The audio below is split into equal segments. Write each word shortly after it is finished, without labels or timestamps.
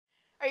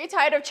you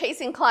tired of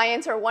chasing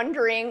clients or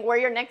wondering where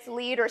your next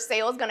lead or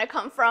sale is going to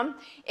come from?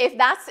 If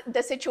that's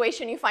the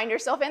situation you find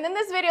yourself in, then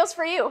this video is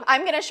for you.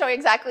 I'm going to show you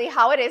exactly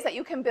how it is that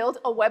you can build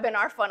a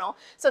webinar funnel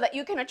so that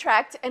you can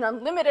attract an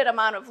unlimited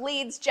amount of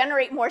leads,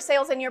 generate more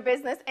sales in your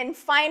business, and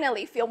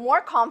finally feel more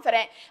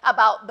confident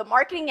about the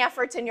marketing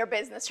efforts in your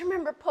business.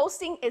 Remember,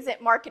 posting isn't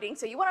marketing,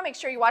 so you want to make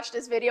sure you watch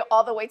this video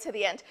all the way to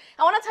the end.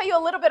 I want to tell you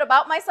a little bit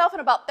about myself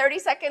in about 30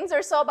 seconds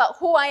or so, about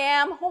who I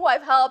am, who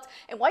I've helped,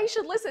 and why you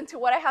should listen to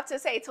what I have to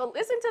say. So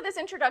listen to this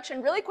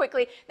introduction really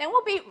quickly, then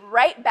we'll be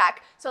right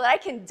back so that I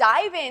can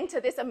dive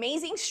into this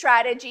amazing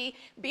strategy.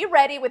 Be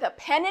ready with a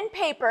pen and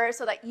paper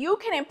so that you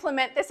can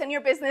implement this in your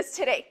business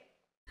today.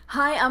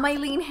 Hi, I'm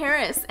Ilean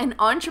Harris, an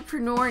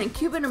entrepreneur and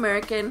Cuban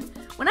American.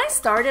 When I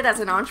started as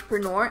an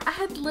entrepreneur, I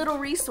had little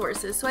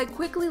resources, so I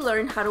quickly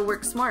learned how to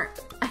work smart.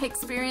 I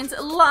experienced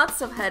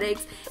lots of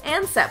headaches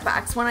and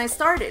setbacks when I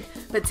started,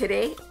 but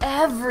today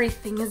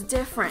everything is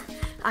different.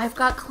 I've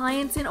got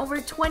clients in over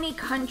 20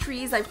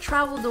 countries, I've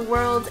traveled the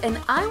world, and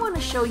I want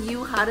to show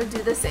you how to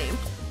do the same.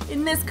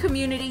 In this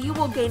community, you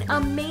will gain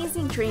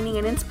amazing training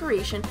and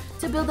inspiration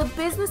to build a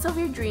business of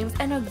your dreams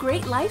and a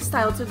great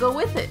lifestyle to go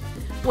with it.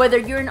 Whether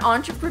you're an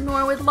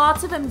entrepreneur with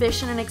lots of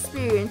ambition and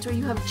experience or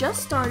you have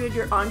just started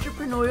your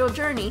entrepreneurial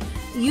journey,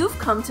 you've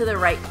come to the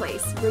right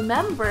place.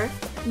 Remember,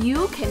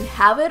 you can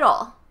have it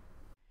all.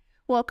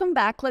 Welcome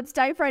back. Let's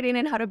dive right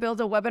in how to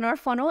build a webinar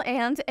funnel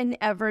and an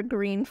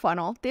evergreen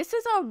funnel. This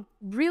is a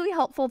really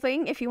helpful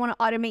thing if you want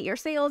to automate your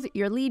sales,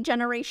 your lead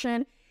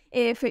generation,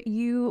 if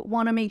you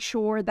want to make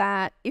sure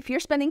that if you're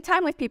spending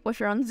time with people, if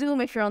you're on Zoom,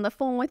 if you're on the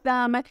phone with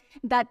them,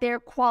 that they're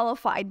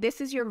qualified.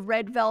 This is your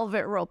red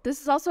velvet rope.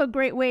 This is also a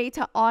great way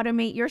to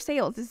automate your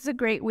sales. This is a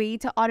great way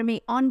to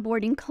automate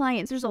onboarding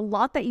clients. There's a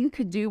lot that you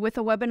could do with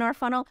a webinar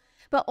funnel,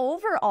 but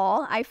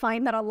overall, I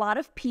find that a lot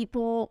of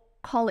people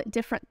call it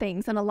different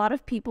things, and a lot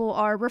of people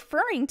are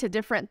referring to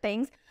different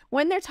things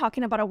when they're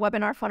talking about a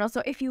webinar funnel.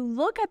 So if you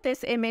look at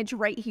this image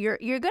right here,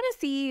 you're going to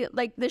see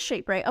like the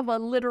shape, right, of a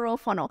literal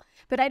funnel.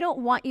 But I don't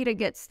want you to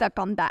get stuck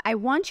on that. I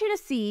want you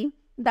to see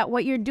that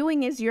what you're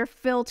doing is you're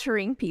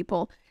filtering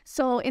people.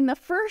 So in the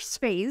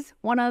first phase,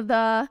 one of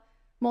the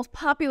most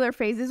popular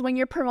phases when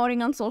you're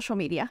promoting on social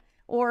media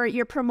or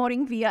you're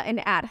promoting via an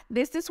ad.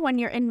 This is when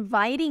you're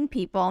inviting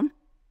people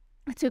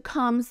to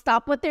come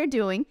stop what they're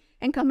doing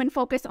and come and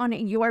focus on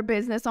your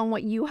business, on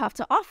what you have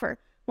to offer.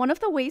 One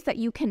of the ways that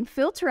you can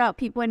filter out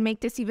people and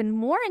make this even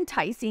more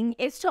enticing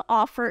is to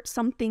offer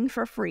something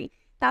for free.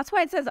 That's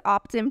why it says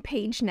opt-in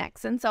page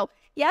next. And so,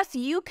 yes,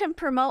 you can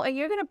promote and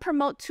you're going to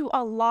promote to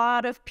a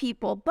lot of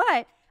people,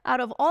 but out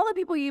of all the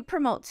people you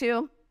promote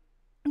to,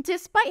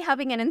 despite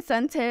having an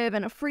incentive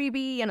and a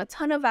freebie and a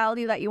ton of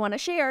value that you want to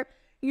share,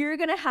 you're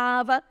going to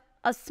have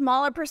a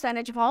smaller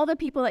percentage of all the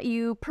people that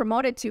you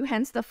promoted to,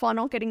 hence the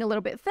funnel getting a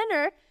little bit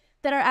thinner,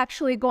 that are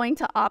actually going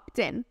to opt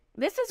in.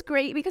 This is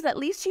great because at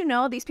least you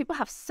know these people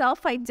have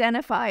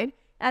self-identified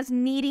as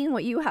needing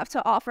what you have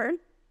to offer.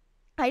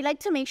 I like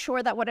to make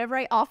sure that whatever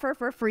I offer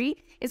for free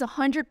is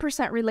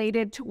 100%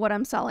 related to what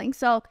I'm selling.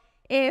 So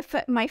if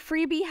my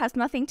freebie has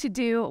nothing to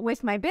do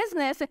with my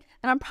business, then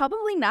I'm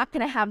probably not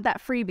going to have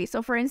that freebie.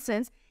 So for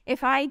instance,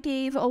 if I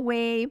gave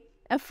away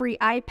a free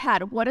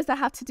iPad, what does that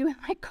have to do with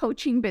my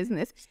coaching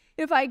business?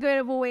 If I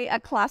gave away a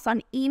class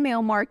on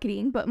email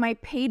marketing, but my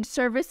paid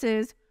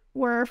services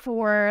were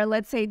for,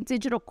 let's say,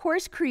 digital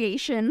course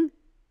creation,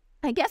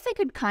 I guess it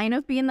could kind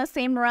of be in the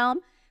same realm,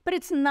 but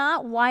it's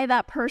not why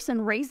that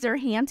person raised their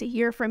hand to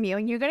hear from you.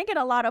 And you're going to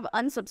get a lot of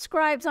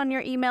unsubscribes on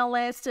your email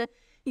list.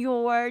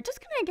 You're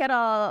just going to get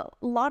a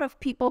lot of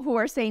people who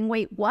are saying,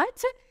 wait,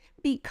 what?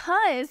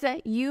 Because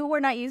you were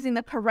not using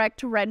the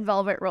correct red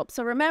velvet rope.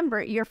 So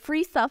remember, your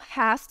free stuff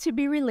has to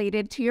be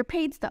related to your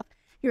paid stuff.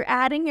 Your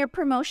ad and your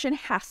promotion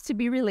has to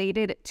be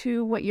related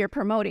to what you're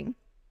promoting.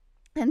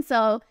 And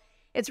so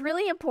it's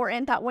really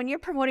important that when you're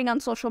promoting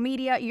on social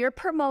media, you're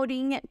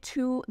promoting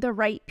to the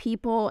right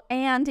people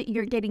and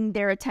you're getting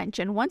their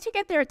attention. Once you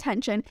get their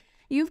attention,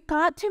 you've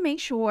got to make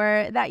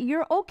sure that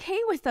you're okay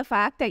with the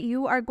fact that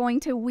you are going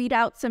to weed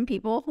out some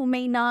people who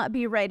may not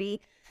be ready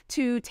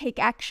to take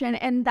action.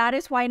 And that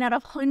is why not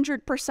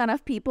 100%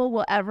 of people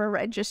will ever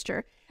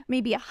register.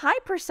 Maybe a high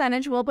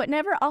percentage will, but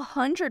never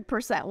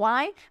 100%.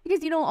 Why?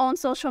 Because you don't own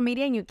social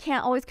media and you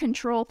can't always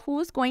control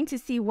who's going to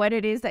see what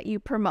it is that you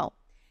promote.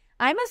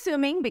 I'm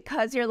assuming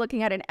because you're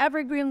looking at an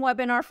evergreen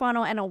webinar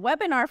funnel and a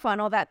webinar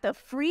funnel that the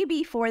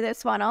freebie for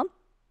this funnel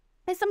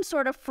is some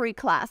sort of free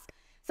class,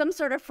 some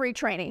sort of free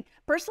training.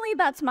 Personally,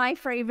 that's my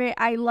favorite.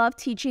 I love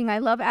teaching. I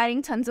love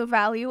adding tons of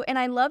value. And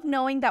I love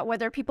knowing that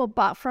whether people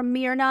bought from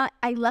me or not,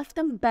 I left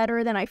them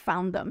better than I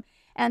found them.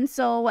 And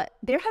so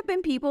there have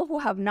been people who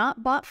have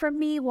not bought from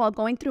me while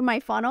going through my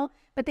funnel,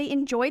 but they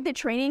enjoyed the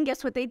training.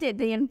 Guess what they did?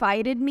 They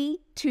invited me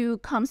to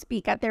come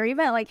speak at their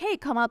event. Like, hey,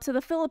 come out to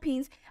the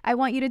Philippines. I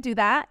want you to do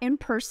that in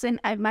person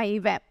at my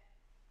event.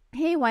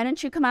 Hey, why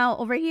don't you come out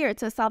over here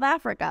to South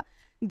Africa?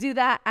 Do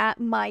that at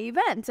my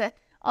event.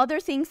 Other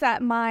things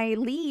that my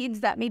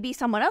leads that maybe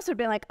someone else would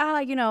be like,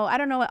 I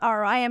don't know what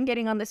ROI I'm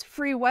getting on this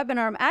free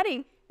webinar I'm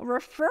adding.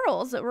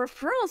 referrals.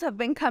 Referrals have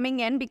been coming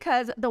in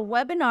because the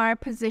webinar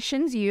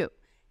positions you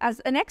as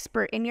an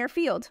expert in your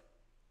field.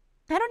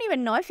 I don't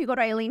even know if you go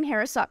to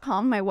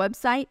IleanHarris.com, my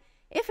website,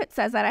 if it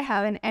says that I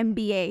have an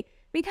MBA,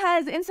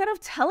 because instead of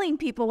telling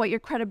people what your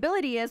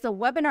credibility is, the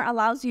webinar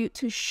allows you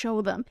to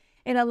show them.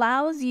 It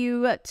allows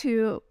you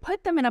to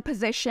put them in a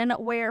position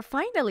where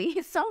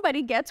finally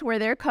somebody gets where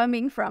they're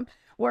coming from,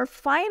 where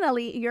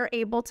finally you're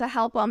able to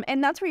help them.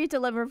 And that's where you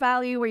deliver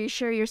value, where you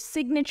share your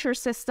signature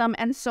system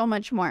and so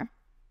much more.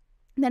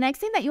 The next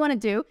thing that you want to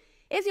do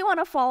is you want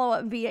to follow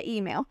up via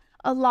email.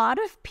 A lot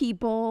of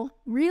people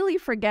really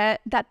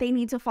forget that they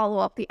need to follow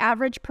up. The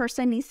average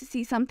person needs to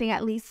see something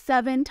at least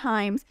 7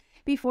 times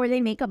before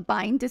they make a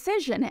buying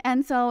decision.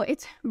 And so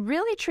it's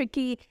really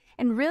tricky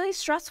and really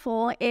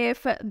stressful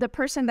if the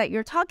person that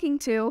you're talking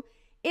to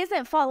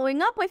isn't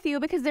following up with you,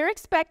 because they're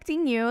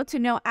expecting you to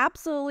know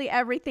absolutely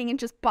everything and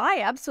just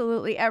buy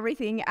absolutely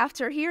everything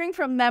after hearing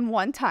from them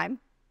one time.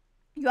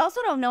 You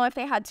also don't know if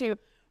they had to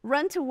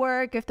run to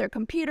work, if their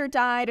computer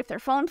died, if their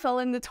phone fell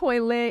in the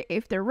toilet,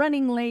 if they're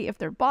running late, if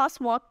their boss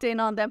walked in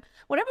on them,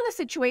 whatever the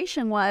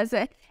situation was.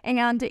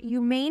 And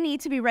you may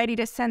need to be ready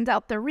to send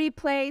out the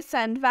replay,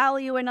 send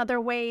value in other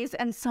ways,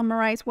 and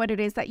summarize what it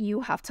is that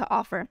you have to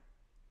offer.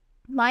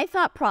 My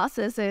thought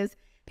process is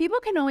people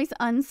can always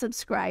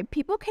unsubscribe.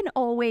 People can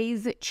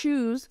always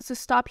choose to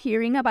stop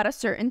hearing about a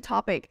certain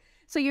topic.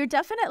 So you're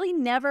definitely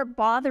never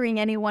bothering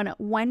anyone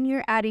when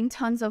you're adding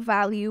tons of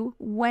value,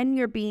 when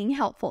you're being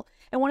helpful.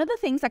 And one of the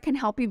things that can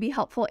help you be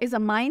helpful is a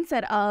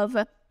mindset of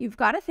you've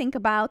got to think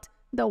about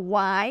the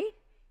why,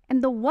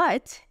 and the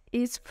what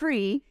is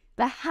free,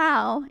 the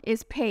how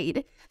is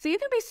paid. So you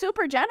can be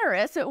super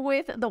generous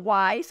with the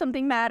why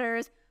something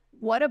matters,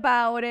 what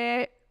about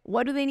it,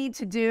 what do they need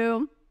to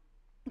do,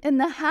 and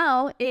the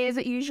how is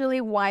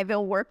usually why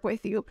they'll work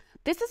with you.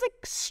 This is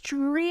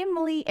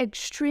extremely,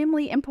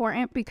 extremely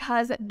important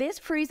because this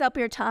frees up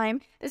your time.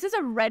 This is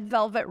a red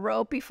velvet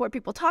rope before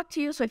people talk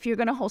to you. So if you're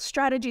going to hold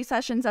strategy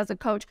sessions as a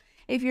coach,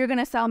 if you're going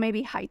to sell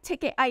maybe high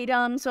ticket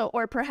items,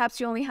 or perhaps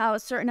you only have a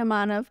certain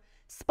amount of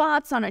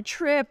spots on a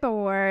trip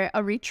or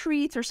a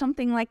retreat or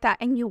something like that,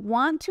 and you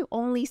want to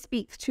only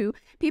speak to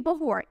people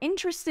who are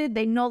interested,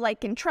 they know,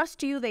 like, and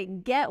trust you, they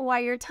get why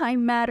your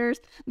time matters,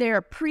 they're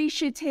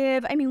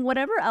appreciative. I mean,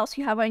 whatever else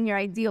you have on your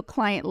ideal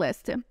client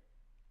list.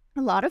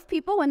 A lot of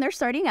people, when they're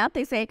starting out,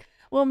 they say,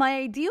 well, my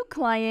ideal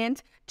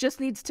client just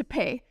needs to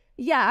pay.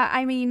 Yeah,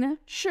 I mean,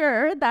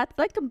 sure, that's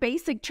like a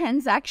basic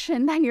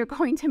transaction that you're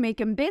going to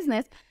make in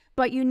business,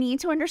 but you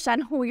need to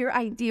understand who your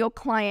ideal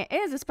client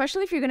is,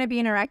 especially if you're going to be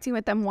interacting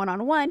with them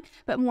one-on-one.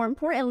 But more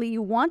importantly,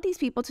 you want these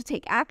people to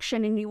take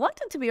action, and you want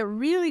them to be a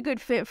really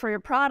good fit for your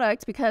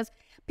product, because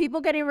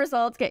people getting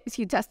results gets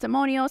you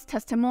testimonials.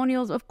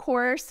 Testimonials, of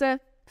course,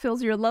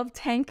 fills your love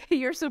tank.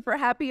 You're super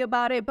happy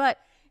about it, but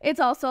it's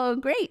also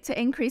great to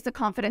increase the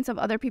confidence of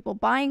other people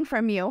buying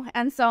from you.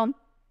 And so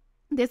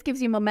this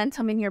gives you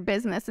momentum in your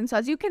business. And so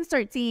as you can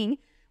start seeing,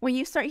 when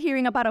you start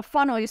hearing about a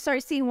funnel, you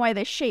start seeing why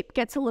the shape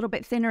gets a little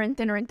bit thinner and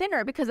thinner and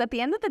thinner, because at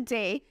the end of the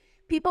day,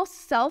 people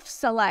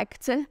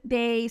self-select.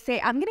 They say,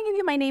 I'm going to give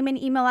you my name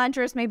and email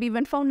address, maybe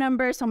even phone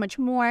number, so much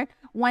more,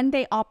 when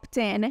they opt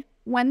in,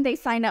 when they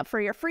sign up for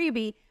your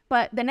freebie.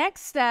 But the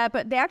next step,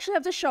 they actually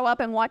have to show up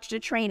and watch the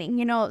training.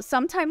 You know,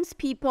 sometimes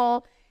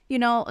people,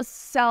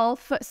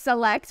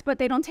 self-select, but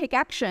they don't take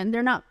action.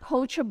 They're not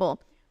coachable.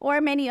 Or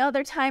many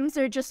other times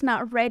they're just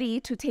not ready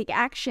to take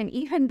action,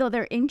 even though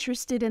they're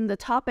interested in the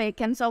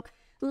topic. And so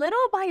little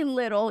by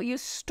little, you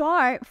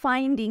start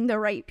finding the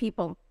right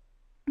people.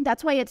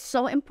 That's why it's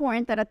so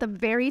important that at the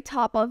very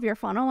top of your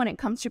funnel, when it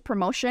comes to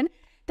promotion,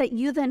 that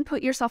you then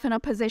put yourself in a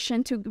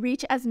position to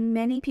reach as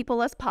many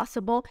people as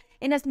possible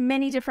in as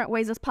many different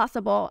ways as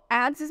possible.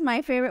 Ads is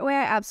my favorite way.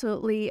 I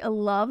absolutely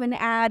love an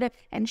ad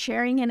and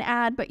sharing an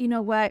ad. But you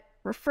know what?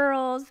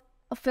 Referrals,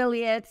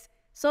 affiliates,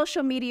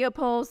 social media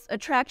posts,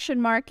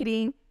 attraction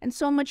marketing, and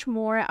so much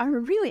more are a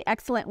really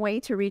excellent way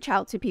to reach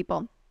out to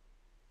people.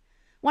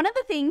 One of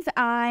the things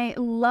I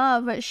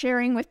love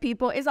sharing with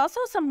people is also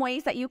some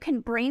ways that you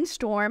can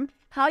brainstorm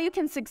how you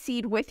can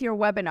succeed with your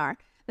webinar.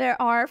 There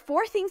are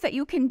 4 things that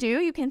you can do.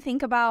 You can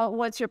think about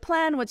what's your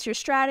plan, what's your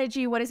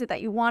strategy, what is it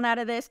that you want out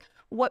of this,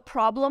 what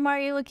problem are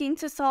you looking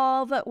to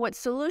solve, what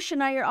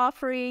solution are you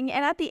offering,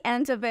 and at the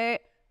end of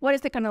it, what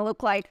is it going to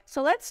look like?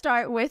 So let's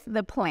start with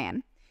the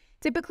plan.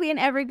 Typically, an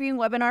evergreen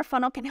webinar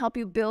funnel can help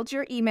you build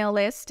your email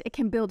list. It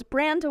can build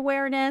brand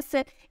awareness.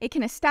 It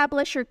can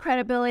establish your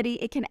credibility.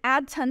 It can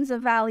add tons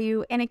of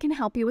value, and it can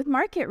help you with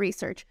market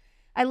research.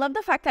 I love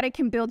the fact that it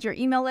can build your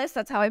email list.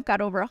 That's how I've got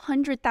over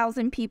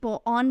 100,000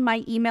 people on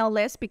my email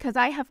list, because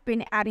I have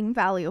been adding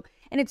value.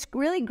 And it's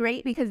really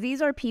great because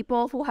these are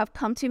people who have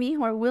come to me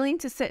who are willing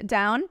to sit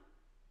down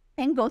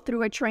and go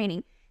through a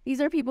training.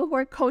 These are people who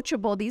are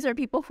coachable. These are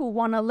people who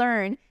want to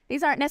learn.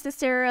 These aren't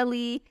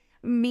necessarily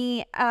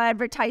me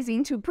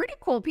advertising to pretty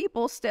cool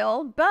people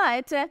still,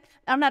 but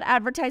I'm not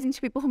advertising to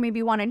people who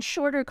maybe wanted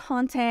shorter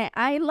content.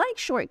 I like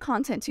short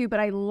content too, but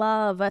I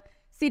love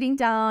sitting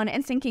down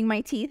and sinking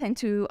my teeth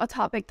into a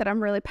topic that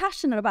I'm really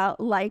passionate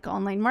about, like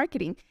online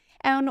marketing.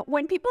 And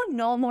when people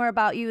know more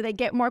about you, they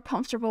get more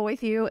comfortable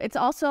with you. It's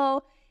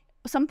also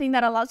something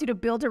that allows you to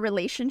build a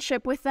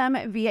relationship with them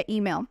via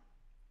email.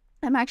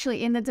 I'm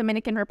actually in the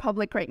Dominican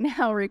Republic right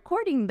now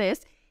recording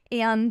this.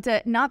 And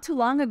not too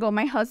long ago,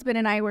 my husband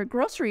and I were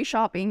grocery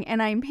shopping,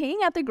 and I'm paying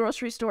at the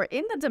grocery store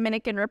in the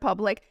Dominican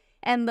Republic.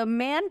 And the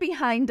man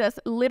behind us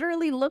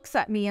literally looks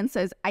at me and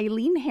says,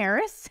 Ilean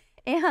Harris.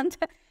 And,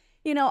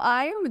 you know,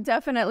 I'm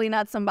definitely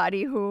not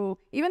somebody who,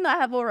 even though I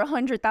have over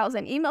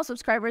 100,000 email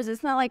subscribers,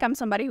 it's not like I'm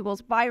somebody who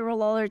goes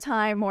viral all the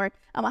time, or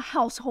I'm a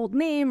household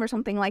name or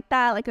something like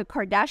that, like a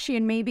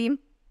Kardashian maybe.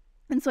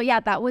 And so, yeah,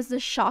 that was the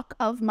shock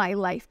of my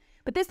life.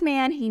 But this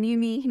man, he knew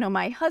me,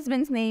 my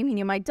husband's name, he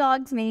knew my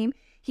dog's name.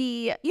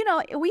 He,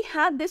 we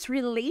had this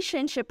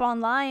relationship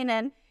online,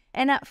 and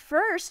at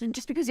first,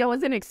 just because I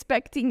wasn't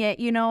expecting it,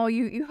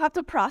 you have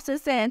to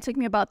process it. And it took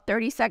me about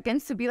 30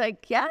 seconds to be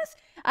like, yes.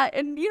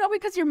 And,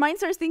 because your mind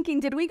starts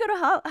thinking, did we go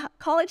to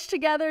college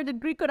together?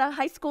 Did we go to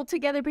high school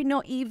together? But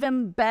no,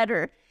 even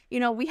better.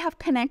 We have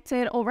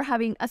connected over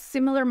having a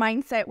similar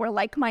mindset. We're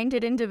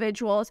like-minded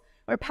individuals.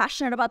 We're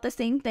passionate about the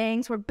same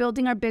things. We're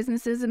building our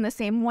businesses in the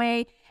same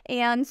way.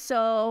 And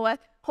so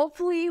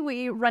hopefully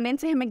we run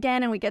into him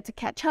again and we get to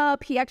catch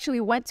up. He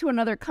actually went to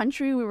another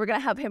country. We were going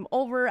to have him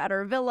over at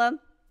our villa.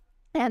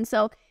 And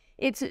so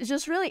it's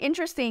just really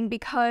interesting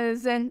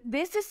because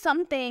this is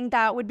something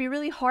that would be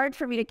really hard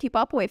for me to keep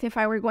up with if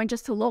I were going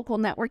just to local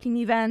networking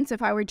events,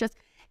 if I were just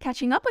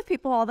catching up with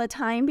people all the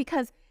time,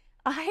 because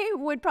I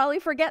would probably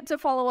forget to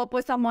follow up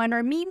with someone,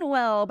 or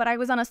meanwhile, but I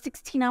was on a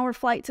 16-hour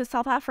flight to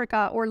South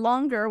Africa or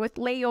longer with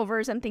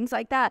layovers and things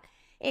like that.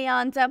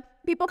 And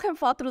people can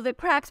fall through the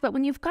cracks, but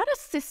when you've got a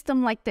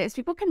system like this,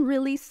 people can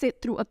really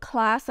sit through a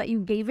class that you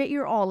gave it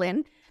your all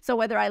in. So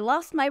whether I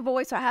lost my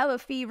voice or I have a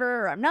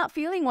fever or I'm not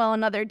feeling well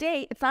another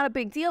day, it's not a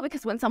big deal,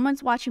 because when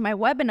someone's watching my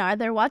webinar,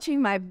 they're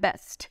watching my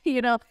best.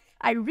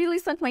 I really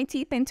sunk my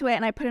teeth into it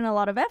and I put in a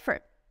lot of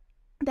effort.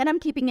 Then I'm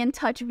keeping in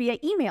touch via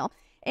email.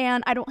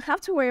 And I don't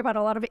have to worry about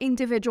a lot of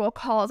individual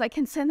calls. I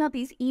can send out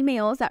these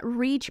emails that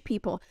reach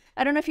people.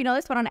 I don't know if you know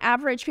this, but on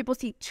average, people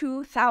see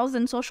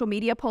 2,000 social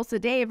media posts a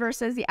day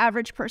versus the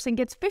average person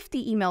gets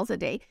 50 emails a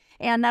day.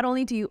 And not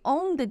only do you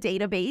own the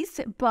database,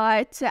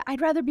 but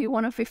I'd rather be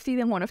one of 50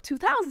 than one of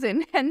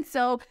 2,000. And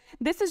so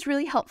this is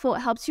really helpful. It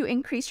helps you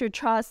increase your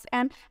trust.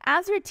 And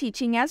as you're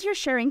teaching, as you're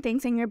sharing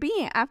things and you're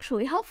being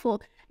actually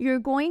helpful, you're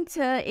going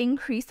to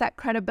increase that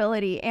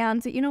credibility.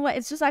 And you know what?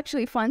 It's just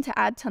actually fun to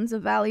add tons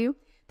of value.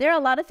 There are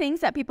a lot of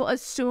things that people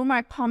assume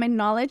are common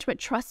knowledge, but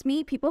trust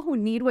me, people who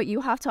need what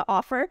you have to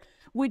offer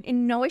would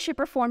in no way, shape,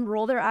 or form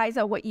roll their eyes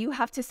at what you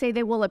have to say.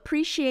 They will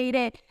appreciate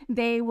it.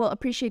 They will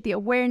appreciate the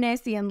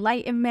awareness, the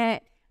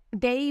enlightenment.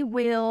 They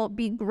will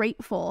be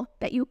grateful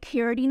that you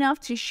cared enough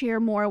to share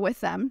more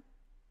with them.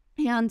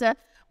 And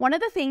one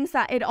of the things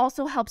that it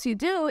also helps you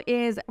do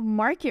is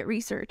market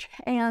research.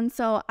 And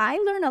so I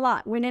learn a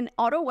lot. When an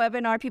auto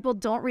webinar, people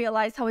don't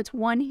realize how it's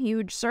one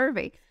huge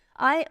survey.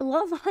 I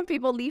love when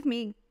people leave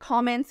me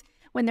comments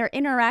when they're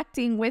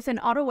interacting with an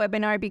auto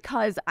webinar,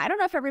 because I don't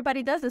know if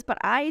everybody does this, but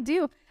I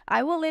do.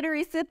 I will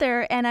literally sit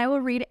there and I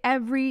will read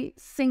every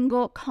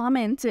single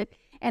comment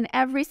and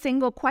every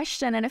single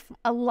question. And if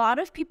a lot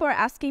of people are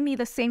asking me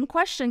the same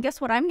question,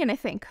 guess what I'm going to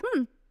think?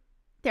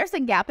 There's a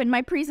gap in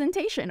my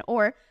presentation,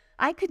 or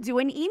I could do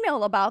an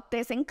email about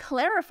this and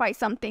clarify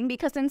something,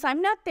 because since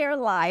I'm not there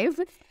live,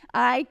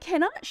 I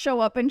cannot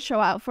show up and show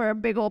out for a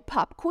big old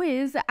pop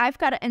quiz. I've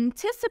got to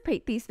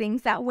anticipate these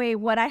things. That way,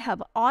 what I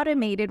have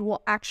automated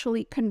will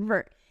actually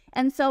convert.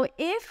 And so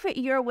if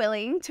you're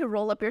willing to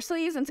roll up your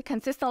sleeves and to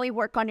consistently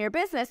work on your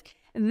business,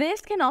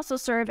 this can also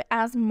serve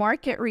as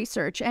market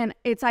research. And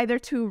it's either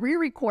to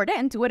re-record it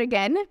and do it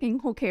again. I mean,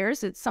 who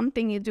cares? It's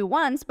something you do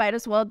once. Might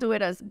as well do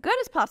it as good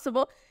as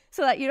possible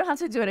so that you don't have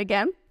to do it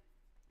again.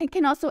 It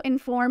can also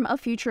inform a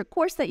future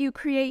course that you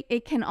create.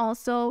 It can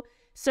also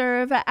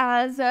serve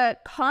as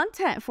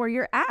content for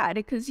your ad,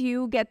 because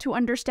you get to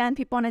understand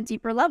people on a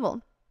deeper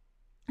level.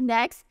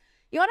 Next,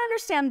 you want to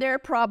understand their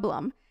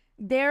problem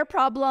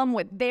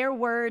with their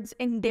words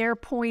and their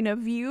point of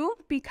view,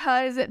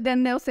 because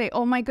then they'll say,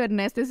 oh my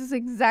goodness, this is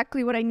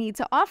exactly what I need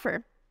to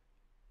offer.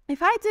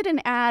 If I did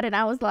an ad and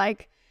I was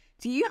like,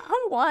 do you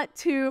want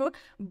to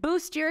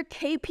boost your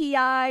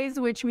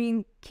KPIs, which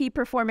mean key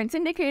performance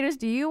indicators?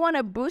 Do you want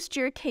to boost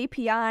your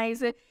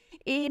KPIs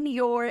in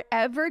your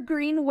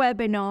Evergreen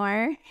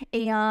webinar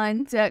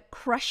and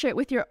crush it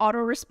with your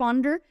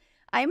autoresponder?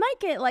 I might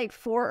get like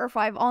 4 or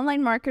 5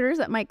 online marketers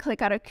that might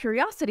click out of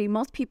curiosity.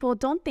 Most people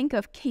don't think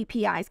of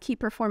KPIs, key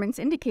performance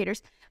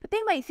indicators, but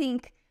they might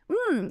think,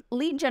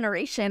 lead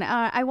generation.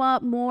 I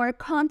want more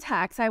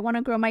contacts. I want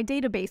to grow my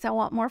database. I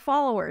want more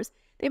followers.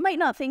 They might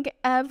not think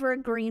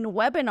Evergreen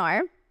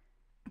webinar.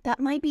 That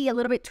might be a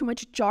little bit too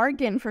much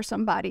jargon for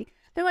somebody.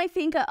 They might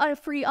think a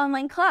free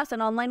online class,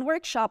 an online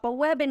workshop, a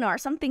webinar,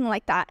 something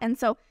like that. And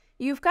so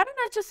you've got to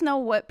not just know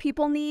what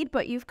people need,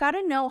 but you've got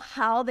to know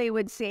how they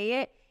would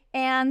say it,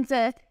 and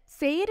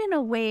say it in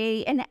a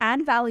way and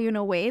add value in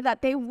a way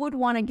that they would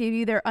want to give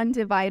you their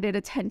undivided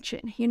attention.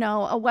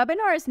 A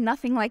webinar is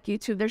nothing like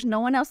YouTube. There's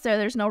no one else there.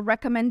 There's no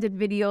recommended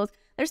videos.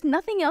 There's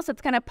nothing else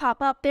that's going to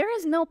pop up. There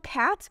is no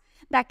cat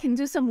that can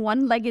do some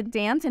one-legged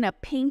dance in a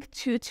pink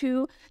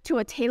tutu to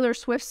a Taylor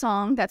Swift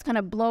song that's going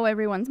to blow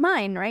everyone's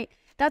mind, right?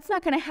 That's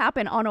not going to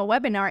happen on a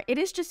webinar. It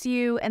is just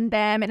you and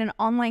them in an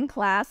online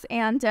class.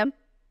 And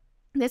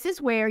this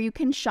is where you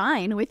can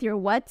shine with your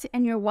what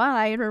and your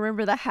why.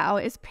 Remember, the how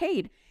is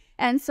paid.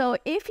 And so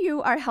if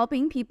you are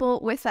helping people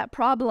with that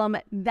problem,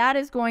 that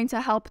is going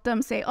to help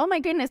them say, oh my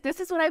goodness, this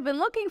is what I've been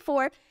looking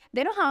for.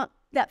 They don't have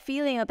that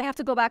feeling that they have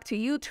to go back to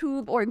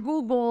YouTube or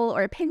Google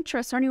or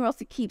Pinterest or anywhere else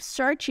to keep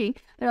searching.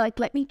 They're like,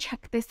 let me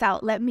check this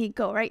out. Let me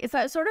go, right?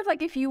 It's sort of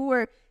like if you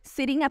were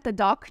sitting at the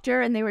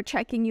doctor and they were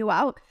checking you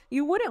out,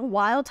 you wouldn't,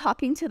 while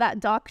talking to that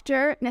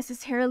doctor,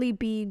 necessarily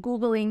be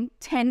Googling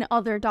 10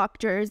 other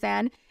doctors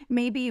and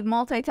maybe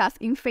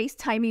multitasking,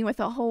 FaceTiming with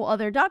a whole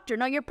other doctor.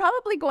 No, you're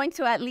probably going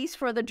to, at least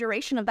for the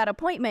duration of that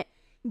appointment,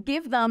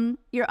 give them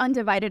your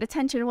undivided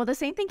attention. Well, the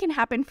same thing can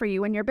happen for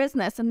you in your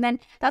business. And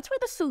then that's where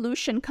the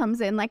solution comes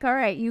in. Like, all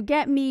right, you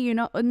get me, you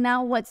know,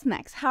 now what's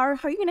next? How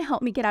are you going to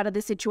help me get out of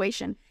this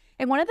situation?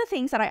 And one of the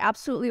things that I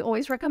absolutely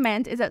always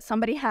recommend is that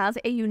somebody has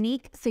a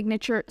unique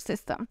signature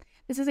system.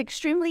 This is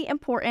extremely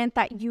important,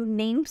 that you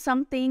name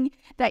something,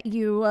 that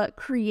you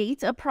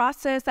create a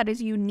process that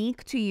is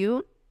unique to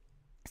you,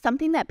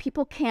 something that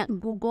people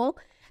can't Google,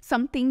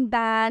 something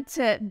that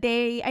and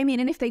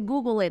if they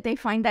Google it, they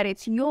find that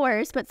it's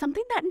yours, but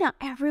something that not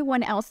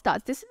everyone else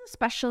does. This is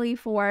especially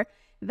for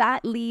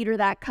that lead or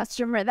that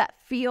customer that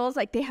feels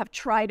like they have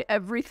tried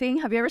everything.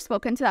 Have you ever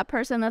spoken to that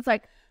person that's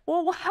like,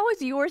 well, how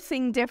is your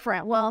thing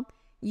different? Well,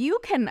 you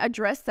can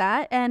address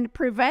that and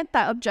prevent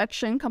that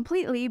objection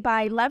completely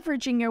by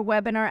leveraging your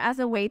webinar as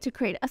a way to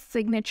create a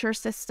signature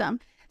system.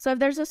 So if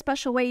there's a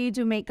special way you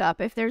do makeup,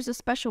 if there's a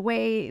special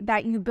way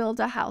that you build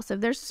a house,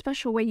 if there's a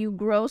special way you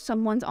grow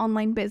someone's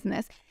online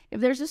business,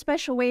 if there's a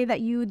special way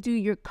that you do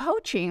your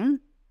coaching,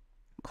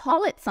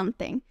 call it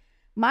something.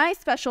 My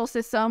special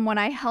system when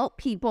I help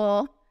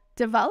people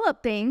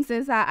develop things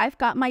is that I've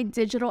got my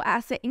digital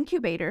asset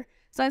incubator.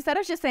 So instead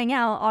of just saying,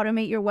 yeah, I'll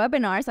automate your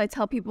webinars, I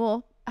tell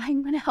people,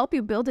 I'm going to help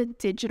you build a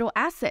digital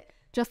asset.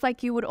 Just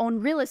like you would own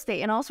real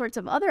estate and all sorts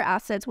of other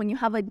assets, when you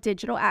have a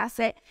digital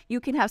asset, you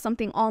can have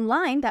something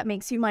online that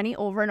makes you money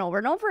over and over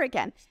and over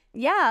again.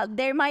 Yeah,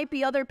 there might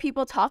be other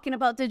people talking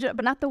about digital,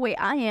 but not the way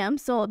I am.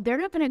 So they're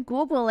not going to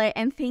Google it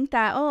and think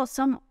that, oh,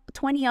 some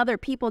 20 other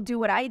people do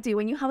what I do.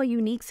 When you have a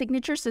unique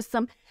signature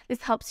system,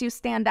 this helps you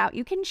stand out.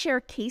 You can share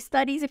case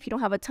studies if you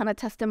don't have a ton of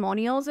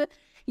testimonials.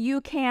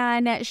 You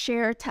can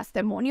share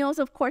testimonials,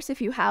 of course,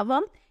 if you have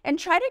them, and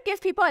try to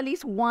give people at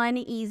least one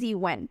easy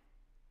win.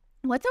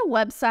 What's a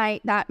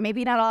website that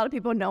maybe not a lot of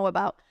people know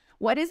about?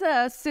 What is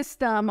a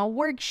system, a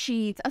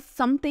worksheet,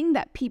 something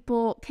that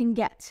people can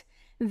get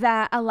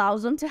that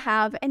allows them to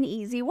have an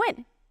easy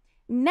win?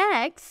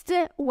 Next,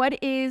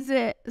 what is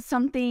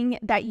something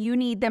that you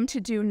need them to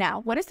do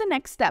now? What is the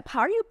next step? How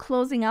are you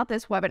closing out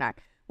this webinar?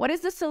 What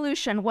is the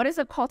solution? What is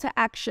a call to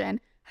action?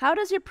 How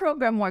does your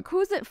program work?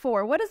 Who's it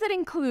for? What does it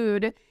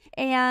include?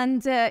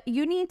 And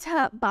you need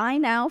to buy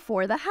now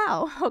for the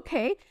how,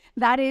 okay?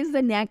 That is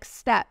the next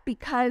step,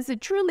 because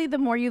truly the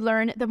more you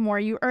learn, the more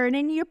you earn,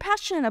 and you're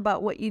passionate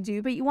about what you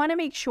do, but you want to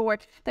make sure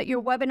that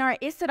your webinar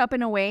is set up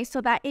in a way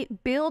so that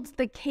it builds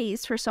the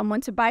case for someone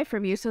to buy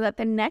from you, so that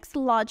the next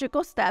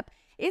logical step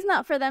is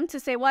not for them to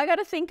say, well, I got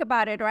to think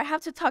about it, or I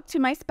have to talk to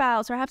my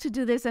spouse, or I have to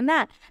do this and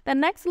that. The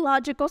next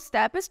logical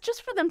step is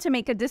just for them to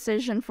make a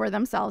decision for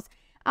themselves.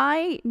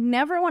 I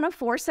never want to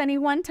force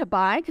anyone to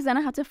buy, because then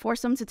I have to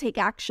force them to take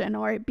action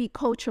or be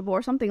coachable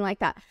or something like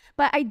that.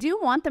 But I do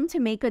want them to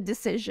make a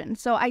decision.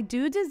 So I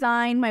do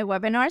design my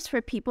webinars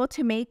for people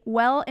to make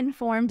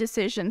well-informed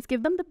decisions,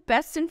 give them the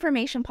best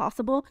information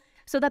possible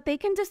so that they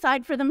can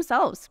decide for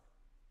themselves.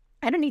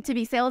 I don't need to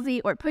be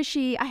salesy or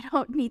pushy. I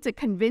don't need to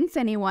convince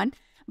anyone.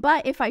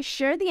 But if I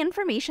share the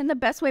information the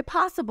best way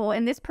possible,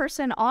 and this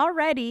person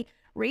already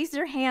raised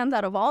their hand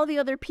out of all the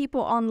other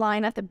people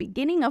online at the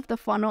beginning of the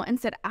funnel and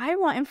said, I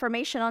want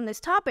information on this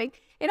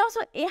topic,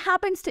 it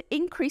happens to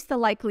increase the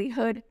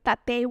likelihood that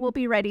they will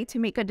be ready to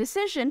make a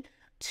decision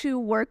to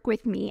work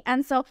with me.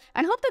 And so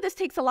I hope that this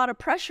takes a lot of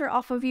pressure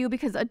off of you,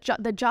 because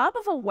the job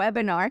of a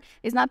webinar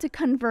is not to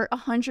convert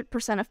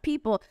 100% of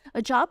people.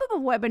 A job of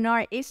a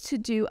webinar is to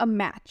do a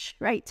match,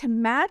 right? To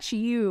match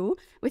you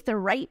with the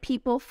right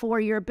people for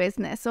your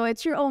business. So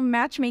it's your own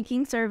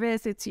matchmaking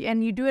service,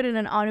 and you do it in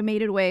an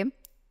automated way.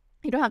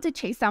 You don't have to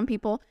chase down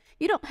people.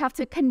 You don't have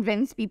to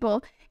convince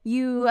people.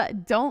 You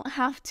don't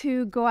have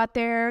to go out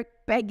there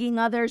begging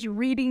others,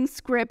 reading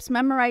scripts,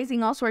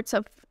 memorizing all sorts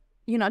of,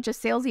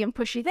 just salesy and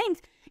pushy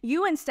things.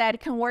 You instead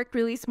can work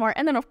really smart,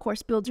 and then of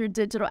course build your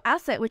digital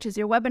asset, which is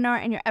your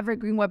webinar and your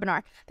evergreen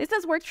webinar. This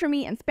has worked for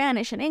me in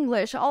Spanish and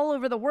English all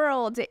over the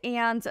world,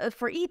 and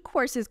for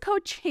e-courses,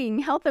 coaching,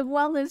 health and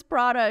wellness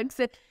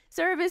products,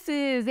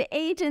 services,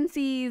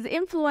 agencies,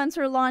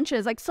 influencer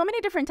launches, like so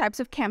many different types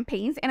of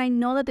campaigns. And I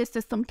know that this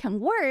system can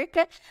work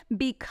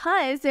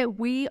because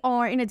we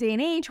are in a day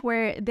and age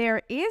where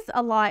there is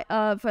a lot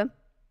of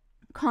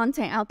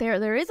content out there.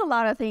 There is a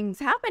lot of things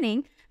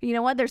happening. you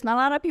know what? There's not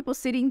a lot of people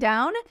sitting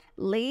down,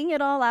 laying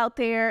it all out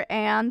there.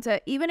 And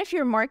even if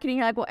you're marketing,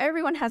 like, well,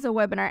 everyone has a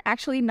webinar.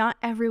 Actually, not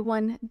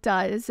everyone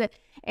does.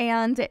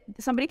 And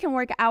somebody can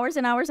work hours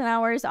and hours and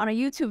hours on a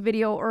YouTube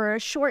video or a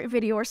short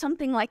video or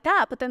something like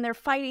that, but then they're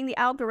fighting the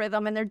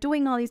algorithm and they're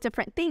doing all these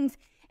different things.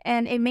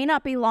 And it may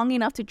not be long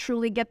enough to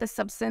truly get the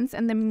substance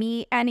and the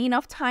meat and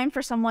enough time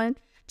for someone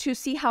to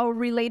see how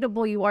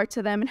relatable you are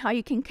to them and how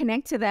you can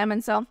connect to them.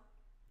 And so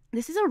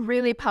this is a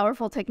really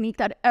powerful technique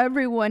that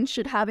everyone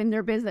should have in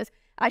their business.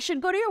 I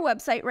should go to your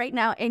website right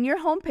now, in your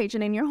homepage,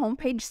 and in your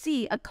homepage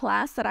see a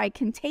class that I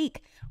can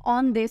take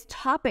on this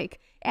topic.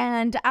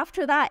 And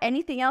after that,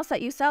 anything else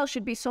that you sell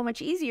should be so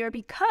much easier,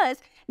 because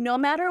no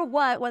matter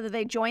what, whether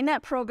they join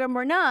that program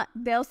or not,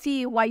 they'll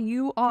see why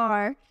you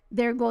are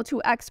their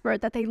go-to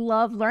expert that they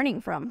love learning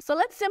from. So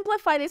let's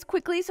simplify this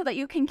quickly so that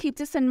you can keep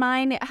this in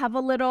mind. Have a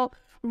little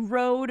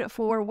road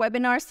for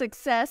webinar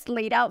success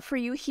laid out for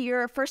you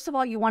here. First of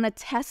all, you want to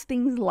test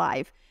things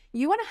live.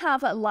 You want to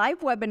have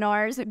live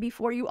webinars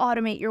before you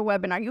automate your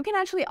webinar. You can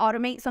actually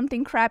automate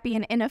something crappy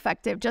and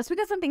ineffective. Just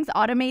because something's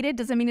automated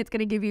doesn't mean it's going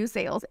to give you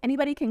sales.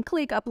 Anybody can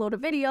click, upload a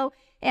video,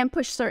 and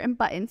push certain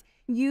buttons.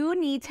 You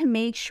need to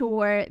make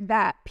sure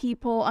that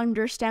people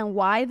understand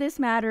why this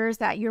matters,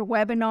 that your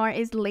webinar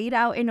is laid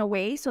out in a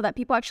way so that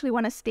people actually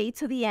want to stay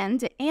to the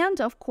end. And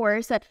of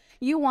course,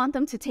 you want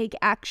them to take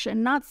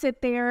action, not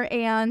sit there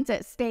and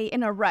stay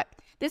in a rut.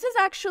 This is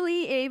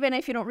actually, even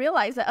if you don't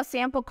realize it, a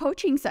sample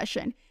coaching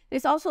session.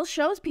 This also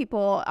shows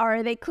people,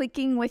 are they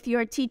clicking with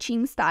your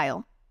teaching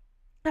style?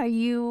 Are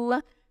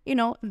you,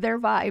 their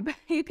vibe,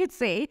 you could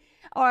say?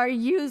 Are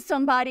you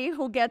somebody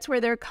who gets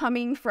where they're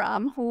coming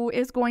from, who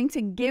is going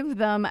to give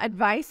them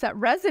advice that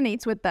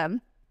resonates with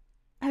them?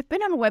 I've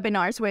been on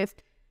webinars with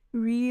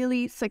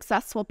really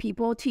successful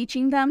people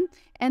teaching them,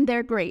 and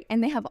they're great,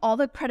 and they have all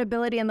the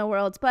credibility in the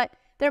world, but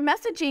their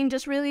messaging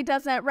just really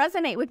doesn't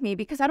resonate with me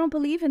because I don't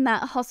believe in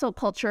that hustle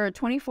culture,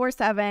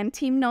 24/7,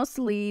 team no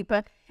sleep.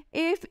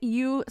 If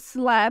you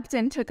slept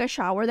and took a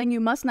shower, then you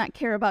must not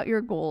care about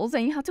your goals,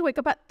 and you have to wake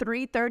up at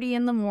 3:30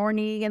 in the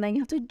morning, and then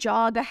you have to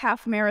jog a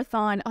half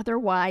marathon.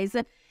 Otherwise,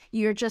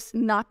 you're just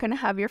not going to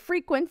have your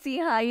frequency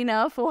high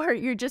enough, or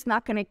you're just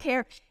not going to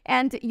care.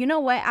 And you know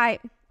what?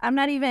 I'm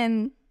not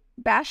even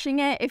bashing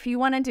it. If you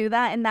want to do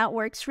that and that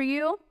works for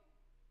you,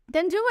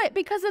 then do it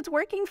because it's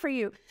working for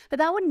you. But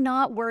that would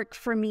not work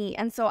for me.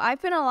 And so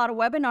I've been on a lot of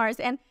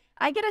webinars, and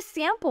I get a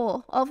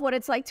sample of what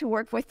it's like to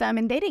work with them,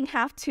 and they didn't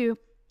have to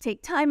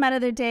take time out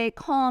of their day,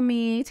 call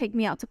me, take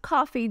me out to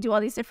coffee, do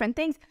all these different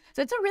things.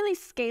 So it's a really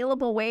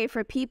scalable way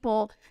for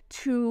people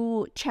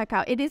to check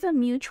out. It is a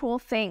mutual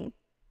thing.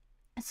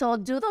 So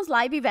do those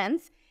live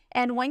events.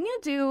 And when you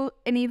do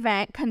an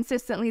event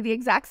consistently, the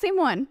exact same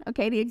one,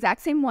 okay, the exact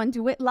same one,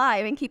 do it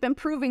live and keep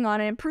improving on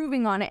it,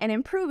 improving on it, and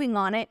improving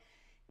on it,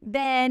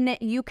 then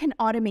you can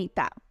automate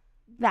that.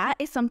 That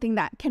is something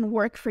that can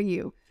work for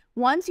you.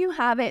 Once you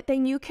have it,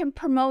 then you can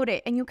promote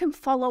it, and you can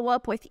follow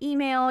up with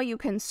email, you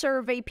can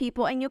survey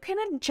people, and you can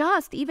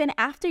adjust even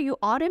after you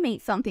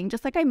automate something.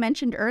 Just like I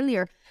mentioned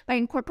earlier, by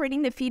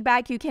incorporating the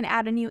feedback, you can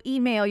add a new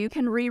email, you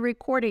can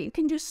re-record it, you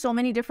can do so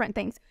many different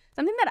things.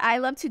 Something that I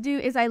love to do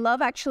is I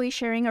love actually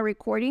sharing a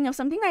recording of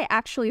something I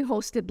actually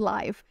hosted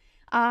live.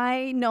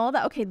 I know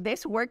that, okay,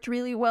 this worked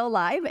really well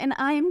live, and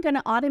I'm going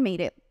to automate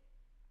it.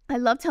 I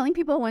love telling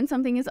people when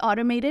something is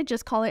automated,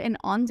 just call it an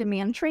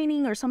on-demand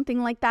training or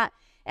something like that.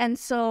 And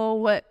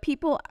so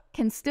people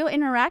can still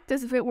interact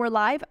as if it were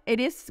live. It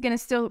is going to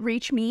still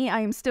reach me. I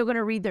am still going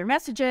to read their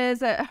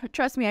messages.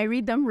 Trust me, I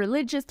read them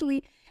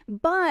religiously.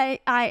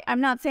 But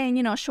I'm not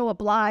saying, show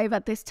up live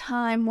at this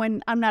time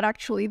when I'm not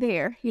actually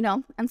there,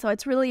 And so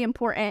it's really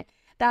important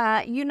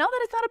that you know that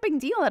it's not a big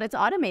deal that it's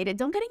automated.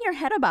 Don't get in your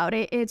head about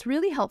it. It's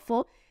really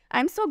helpful.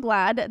 I'm so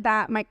glad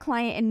that my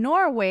client in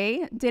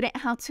Norway didn't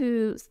have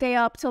to stay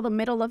up till the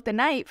middle of the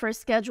night for a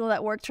schedule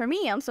that worked for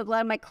me. I'm so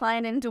glad my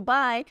client in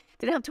Dubai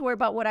didn't have to worry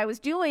about what I was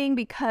doing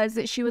because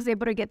she was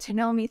able to get to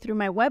know me through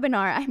my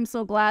webinar. I'm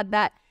so glad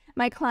that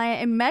my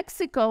client in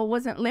Mexico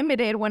wasn't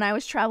limited when I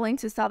was traveling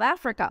to South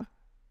Africa.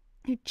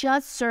 It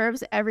just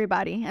serves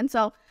everybody. And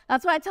so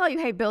that's why I tell you,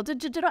 hey, build a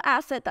digital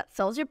asset that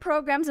sells your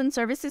programs and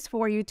services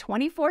for you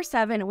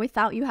 24/7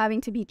 without you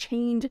having to be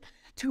chained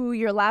to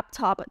your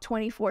laptop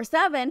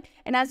 24/7.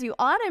 And as you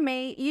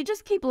automate, you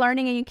just keep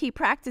learning and you keep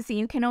practicing.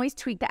 You can always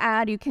tweak the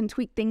ad, you can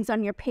tweak things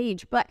on your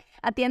page. But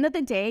at the end of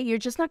the day, you're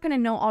just not going to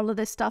know all of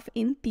this stuff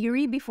in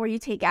theory before you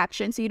take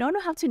action. So you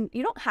don't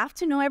have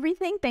to know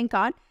everything, thank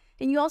God.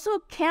 And you also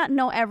can't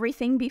know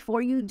everything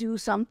before you do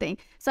something.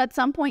 So at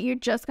some point, you're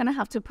just going to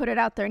have to put it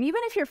out there. And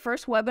even if your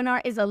first webinar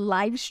is a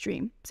live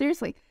stream,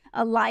 seriously,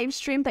 a live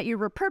stream that you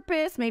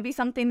repurpose, maybe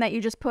something that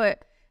you just put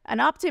an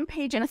opt-in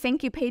page and a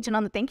thank you page, and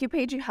on the thank you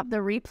page, you have the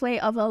replay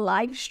of a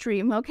live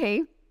stream,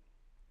 okay?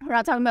 We're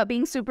not talking about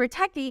being super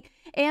techie,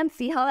 and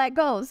see how that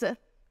goes.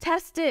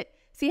 Test it.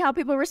 See how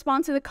people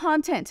respond to the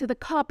content, to the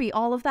copy,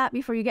 all of that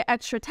before you get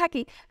extra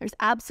techie. There's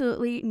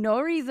absolutely no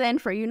reason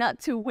for you not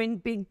to win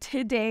big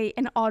today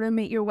and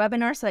automate your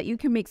webinar so that you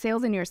can make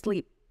sales in your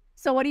sleep.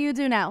 So what do you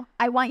do now?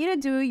 I want you to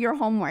do your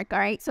homework, all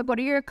right? So go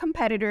to your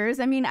competitors.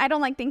 I mean, I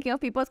don't like thinking of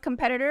people as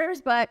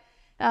competitors, but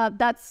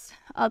that's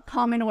a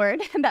common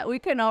word that we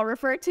can all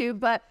refer to.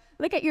 But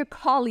look at your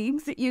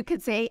colleagues, you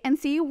could say, and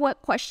see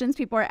what questions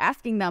people are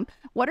asking them.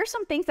 What are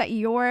some things that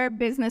your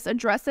business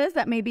addresses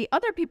that maybe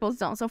other people's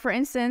don't? So for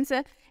instance,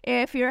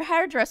 if you're a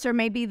hairdresser,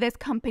 maybe this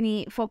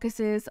company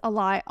focuses a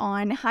lot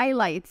on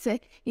highlights.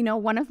 You know,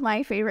 one of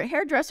my favorite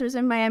hairdressers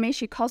in Miami,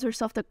 she calls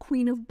herself the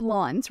queen of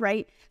blondes,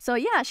 right? So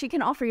yeah, she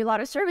can offer you a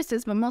lot of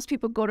services, but most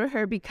people go to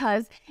her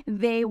because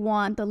they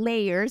want the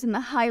layers and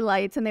the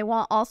highlights and they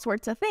want all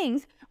sorts of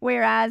things.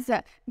 Whereas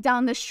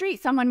down the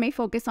street, someone may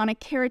focus on a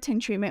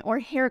keratin treatment or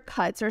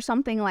haircuts or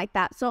something like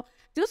that. So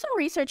do some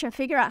research and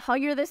figure out how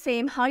you're the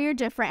same, how you're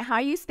different, how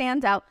you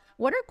stand out.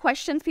 What are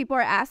questions people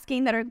are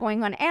asking that are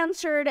going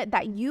unanswered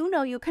that you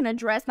know you can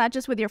address, not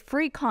just with your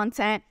free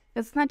content.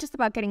 It's not just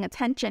about getting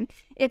attention.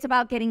 It's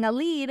about getting a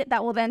lead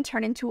that will then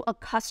turn into a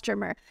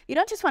customer. You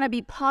don't just want to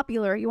be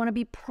popular. You want to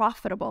be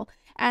profitable.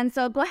 And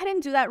so go ahead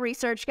and do that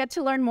research, get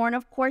to learn more, and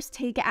of course,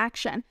 take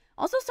action.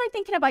 Also start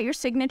thinking about your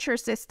signature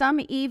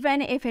system,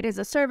 even if it is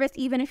a service,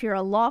 even if you're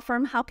a law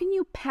firm. How can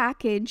you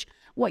package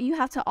what you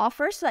have to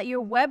offer so that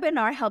your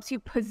webinar helps you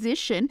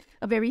position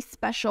a very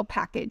special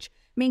package?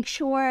 Make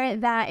sure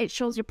that it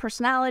shows your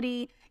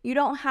personality. You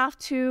don't have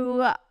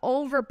to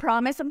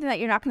overpromise something that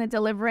you're not going to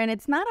deliver. And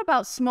it's not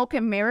about smoke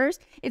and mirrors.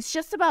 It's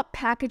just about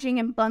packaging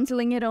and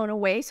bundling it in a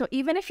way. So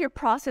even if your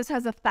process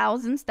has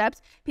 1,000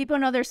 steps, people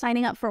know they're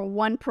signing up for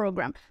one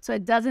program. So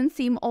it doesn't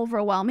seem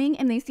overwhelming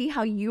and they see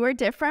how you are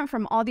different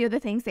from all the other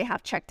things they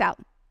have checked out.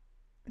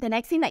 The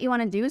next thing that you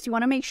want to do is you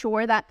want to make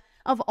sure that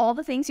of all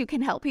the things you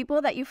can help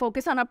people, that you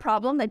focus on a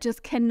problem that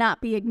just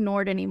cannot be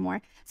ignored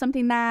anymore.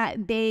 Something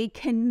that they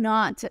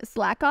cannot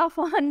slack off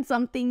on,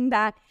 something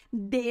that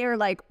they're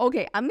like,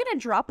 okay, I'm going to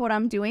drop what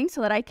I'm doing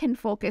so that I can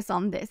focus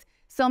on this.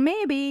 So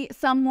maybe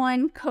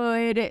someone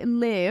could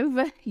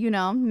live,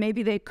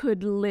 maybe they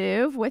could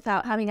live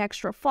without having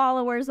extra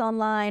followers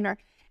online or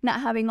not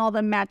having all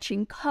the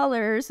matching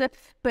colors,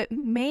 but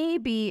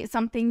maybe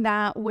something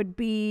that would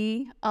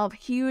be of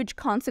huge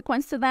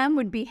consequence to them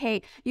would be,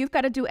 hey, you've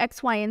got to do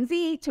X, Y, and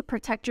Z to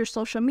protect your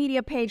social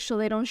media page so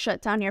they don't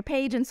shut down your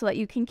page and so that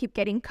you can keep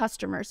getting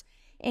customers.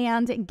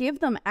 And give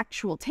them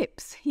actual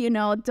tips,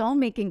 don't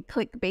make it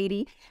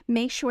clickbaity.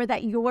 Make sure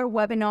that your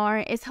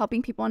webinar is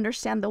helping people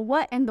understand the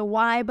what and the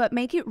why, but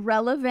make it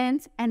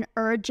relevant and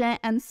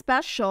urgent and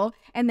special.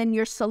 And then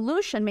your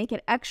solution, make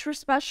it extra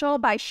special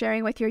by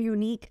sharing with your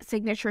unique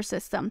signature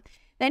system.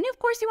 Then, of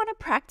course, you want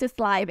to practice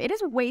live. It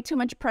is way too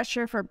much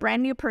pressure for a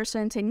brand new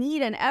person to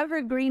need an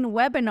evergreen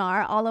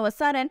webinar all of a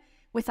sudden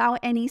without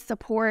any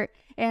support.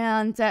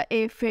 And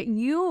if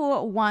you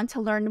want to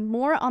learn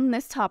more on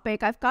this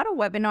topic, I've got a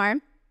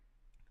webinar,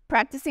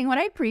 Practicing What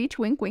I Preach,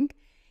 wink, wink,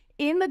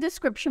 in the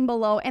description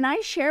below. And I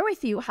share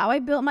with you how I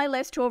built my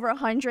list to over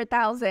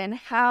 100,000,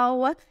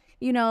 how,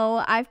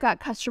 I've got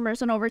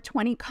customers in over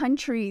 20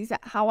 countries,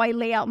 how I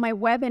lay out my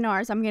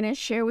webinars. I'm going to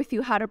share with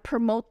you how to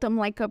promote them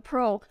like a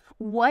pro,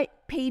 what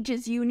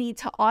pages you need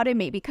to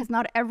automate, because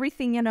not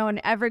everything, an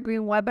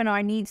evergreen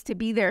webinar needs to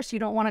be there. So you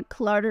don't want to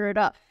clutter it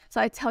up. So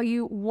I tell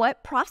you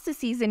what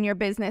processes in your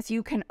business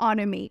you can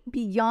automate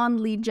beyond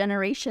lead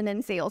generation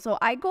and sales. So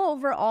I go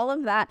over all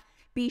of that.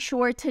 Be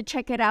sure to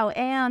check it out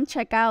and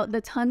check out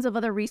the tons of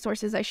other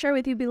resources I share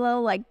with you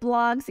below, like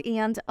blogs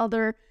and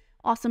other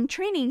awesome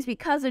trainings,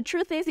 because the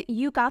truth is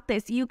you got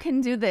this. You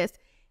can do this.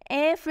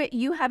 If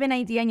you have an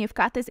idea and you've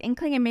got this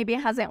inkling and maybe it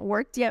hasn't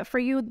worked yet for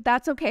you,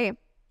 that's okay.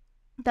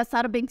 That's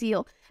not a big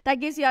deal. That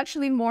gives you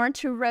actually more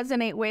to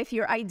resonate with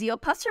your ideal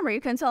customer.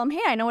 You can tell them,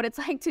 hey, I know what it's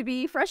like to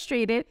be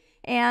frustrated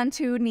and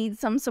to need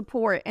some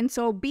support. And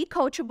so be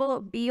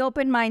coachable, be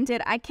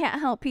open-minded. I can't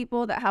help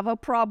people that have a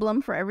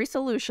problem for every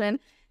solution.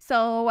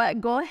 So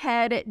go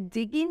ahead,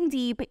 dig in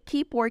deep,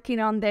 keep working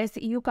on this.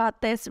 You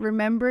got this.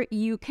 Remember,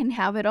 you can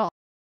have it all.